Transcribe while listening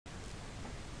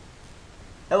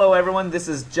Hello everyone, this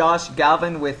is Josh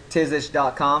Galvin with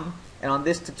Tizish.com, and on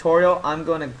this tutorial I'm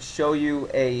going to show you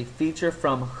a feature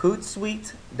from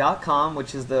Hootsuite.com,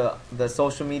 which is the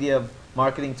social media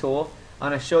marketing tool.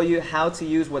 I'm going to show you how to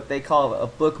use what they call a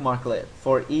bookmarklet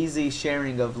for easy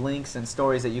sharing of links and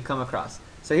stories that you come across.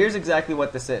 So here's exactly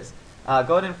what this is.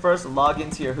 Go ahead and first log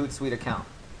into your Hootsuite account.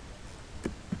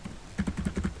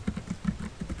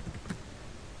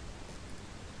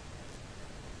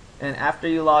 And after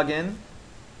you log in,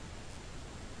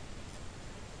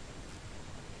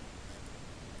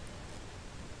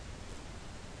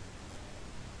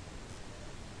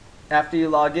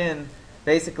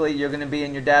 basically you're going to be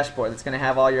in your dashboard. It's going to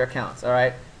have all your accounts. All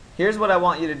right. Here's what I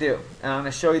want you to do, and I'm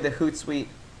going to show you the Hootsuite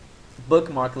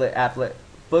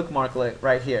bookmarklet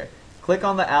right here. Click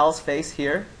on the owl's face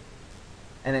here,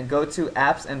 and then go to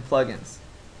Apps and Plugins.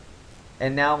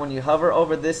 And now when you hover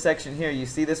over this section here, you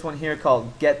see this one here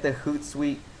called Get the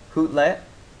Hootsuite Hootlet.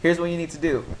 Here's what you need to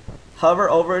do. Hover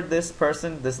over this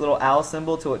little owl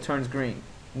symbol till it turns green.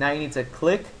 Now you need to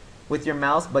click with your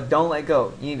mouse, but don't let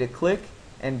go. You need to click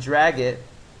and drag it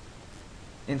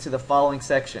into the following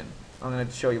section. I'm going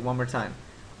to show you one more time.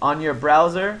 On your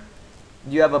browser,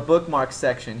 you have a bookmark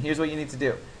section. Here's what you need to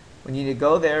do. When you need to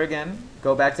go there again,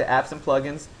 go back to Apps and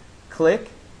Plugins, click,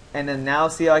 and then now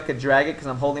see how I could drag it because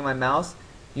I'm holding my mouse.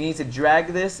 You need to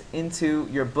drag this into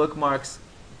your bookmarks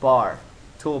toolbar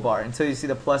until you see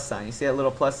the plus sign. You see that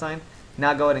little plus sign?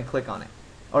 Now go ahead and click on it.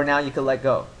 Or now you can let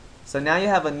go. So now you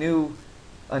have a new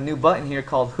button here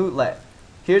called Hootlet.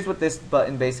 Here's what this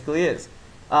button basically is.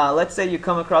 Let's say you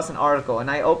come across an article, and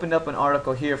I opened up an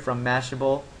article here from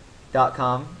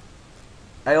Mashable.com.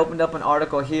 I opened up an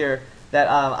article here that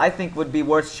I think would be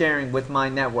worth sharing with my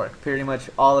network, pretty much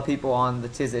all the people on the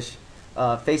Tizish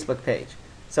Facebook page.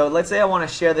 So let's say I want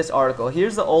to share this article.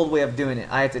 Here's the old way of doing it.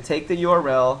 I have to take the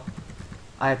URL,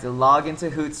 I have to log into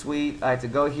Hootsuite, I have to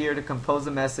go here to compose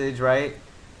a message, right?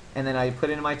 And then I put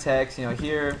in my text, you know,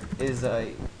 here's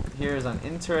an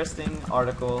interesting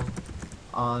article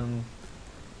on,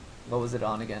 what was it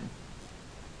on again?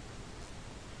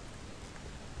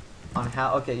 On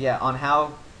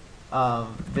how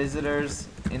visitors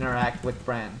interact with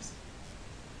brands.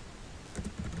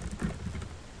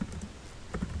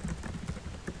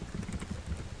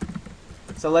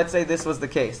 So let's say this was the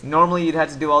case. Normally you'd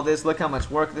have to do all this. Look how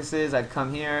much work this is. I'd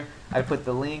come here, I'd put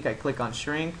the link, I'd click on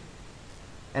shrink,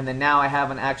 and then now I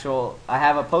have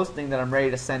a posting that I'm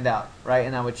ready to send out, right?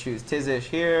 And I would choose Tizish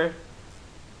here.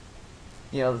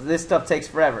 You know, this stuff takes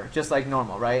forever, just like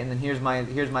normal, right? And then here's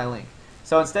my link.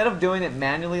 So instead of doing it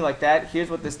manually like that, here's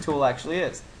what this tool actually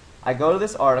is. I go to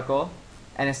this article,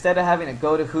 and instead of having to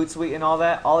go to Hootsuite and all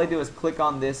that, all I do is click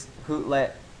on this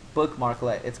Hootlet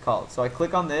bookmarklet, it's called. So I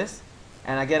click on this,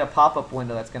 and I get a pop-up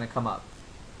window that's going to come up.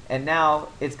 And now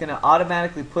it's going to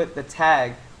automatically put the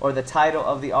tag or the title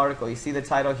of the article. You see the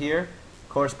title here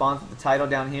corresponds with the title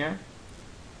down here.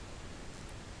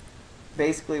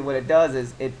 Basically what it does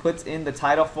is it puts in the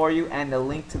title for you and a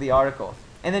link to the article.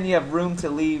 And then you have room to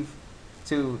leave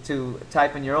to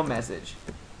type in your own message.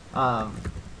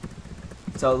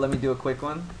 So let me do a quick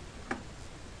one.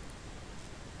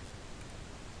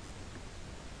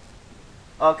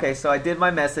 Okay, so I did my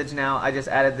message now. I just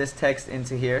added this text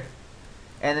into here.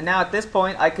 And then now at this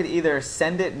point, I could either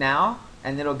send it now,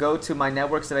 and it'll go to my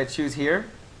networks that I choose here.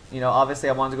 You know, obviously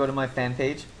I want to go to my fan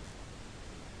page.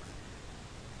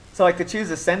 So I could choose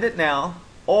to send it now,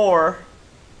 or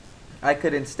I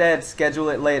could instead schedule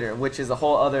it later, which is a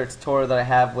whole other tutorial that I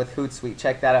have with Hootsuite.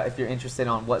 Check that out if you're interested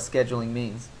on what scheduling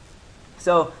means.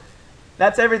 So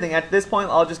that's everything. At this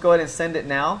point, I'll just go ahead and send it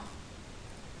now.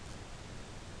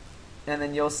 And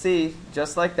then you'll see,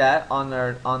 just like that,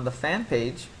 on the fan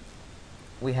page,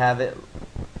 we have it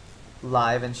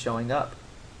live and showing up.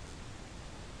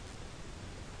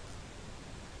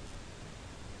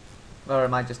 Or it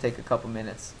might just take a couple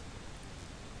minutes.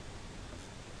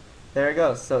 There it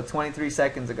goes. So 23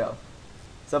 seconds ago.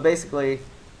 So basically,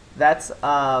 that's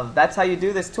how you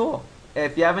do this tool.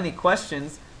 If you have any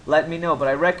questions, let me know. But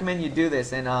I recommend you do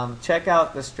this, and check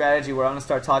out the strategy where I'm going to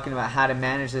start talking about how to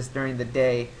manage this during the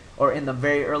day or in the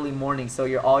very early morning,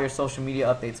 so all your social media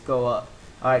updates go up.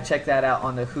 All right, check that out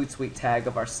on the Hootsuite tag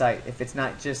of our site. If it's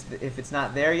not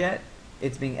there yet,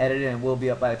 it's being edited and will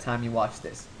be up by the time you watch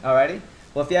this. Alrighty.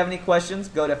 Well, if you have any questions,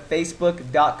 go to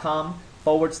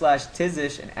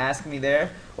facebook.com/Tizish and ask me there.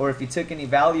 Or if you took any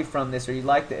value from this or you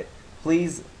liked it,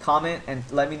 please comment and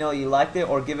let me know you liked it,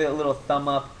 or give it a little thumb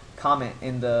up comment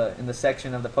in the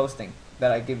section of the posting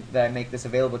that I make this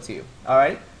available to you. All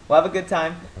right. Well, have a good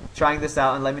time trying this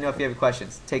out, and let me know if you have any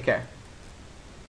questions. Take care.